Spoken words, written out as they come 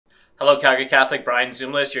Hello, Calgary Catholic. Brian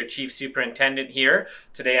Zumlis, your Chief Superintendent here.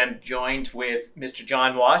 Today I'm joined with Mr.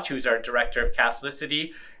 John Wash, who's our Director of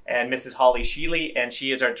Catholicity, and Mrs. Holly Sheely, and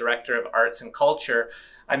she is our Director of Arts and Culture.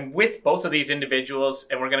 I'm with both of these individuals,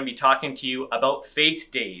 and we're going to be talking to you about Faith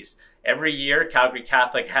Days. Every year, Calgary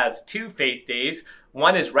Catholic has two Faith Days.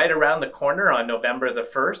 One is right around the corner on November the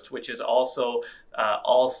 1st, which is also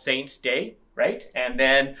All Saints Day, right? And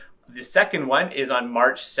then the second one is on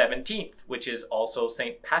March 17th, which is also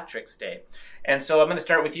St. Patrick's Day. And so I'm going to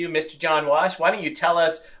start with you, Mr. John Wash. Why don't you tell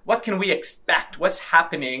us, what can we expect? What's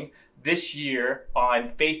happening this year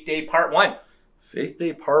on Faith Day Part 1? Faith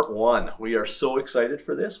Day Part 1. We are so excited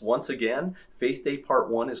for this. Once again, Faith Day Part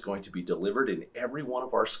 1 is going to be delivered in every one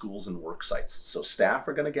of our schools and work sites. So staff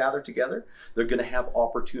are going to gather together. They're going to have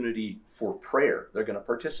opportunity for prayer. They're going to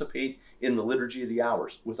participate in the Liturgy of the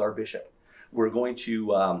Hours with our bishop. We're going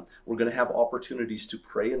to have opportunities to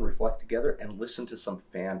pray and reflect together and listen to some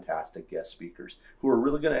fantastic guest speakers who are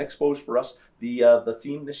really going to expose for us the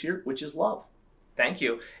theme this year, which is love. Thank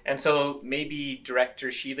you. And so maybe Director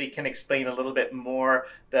Sheely can explain a little bit more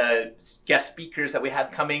the guest speakers that we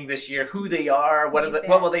have coming this year, who they are,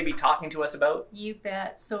 what will they be talking to us about? You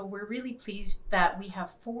bet. So we're really pleased that we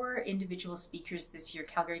have 4 individual speakers this year,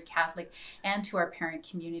 Calgary Catholic, and to our parent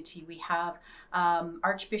community. We have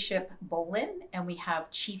Archbishop Bolin and we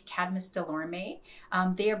have Chief Cadmus Delorme.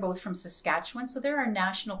 They are both from Saskatchewan, so they're our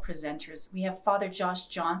national presenters. We have Father Josh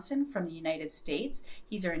Johnson from the United States.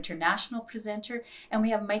 He's our international presenter. And we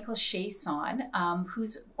have Michael Chason,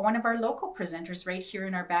 who's one of our local presenters right here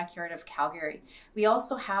in our backyard of Calgary. We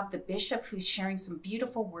also have the bishop who's sharing some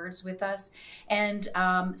beautiful words with us. And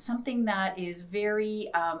something that is very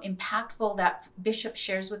impactful that bishop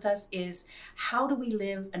shares with us is how do we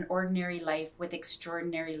live an ordinary life with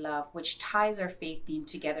extraordinary love, which ties our faith theme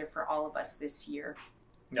together for all of us this year.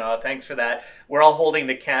 No, thanks for that. We're all holding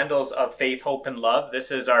the candles of faith, hope, and love.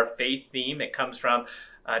 This is our faith theme. It comes from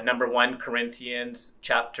number 1 Corinthians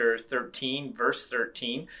chapter 13, verse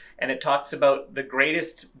 13. And it talks about the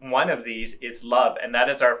greatest one of these is love. And that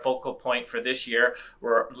is our focal point for this year.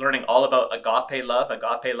 We're learning all about agape love.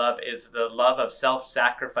 Agape love is the love of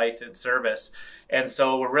self-sacrifice and service. And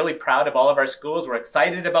so we're really proud of all of our schools. We're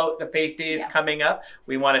excited about the Faith Days coming up.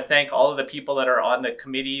 We want to thank all of the people that are on the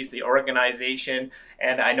committees, the organization.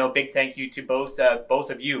 And I know big thank you to both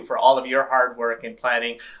of you for all of your hard work in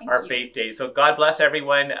planning our Faith Days. So God bless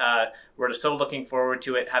everyone. We're so looking forward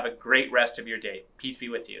to it. Have a great rest of your day. Peace be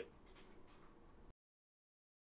with you.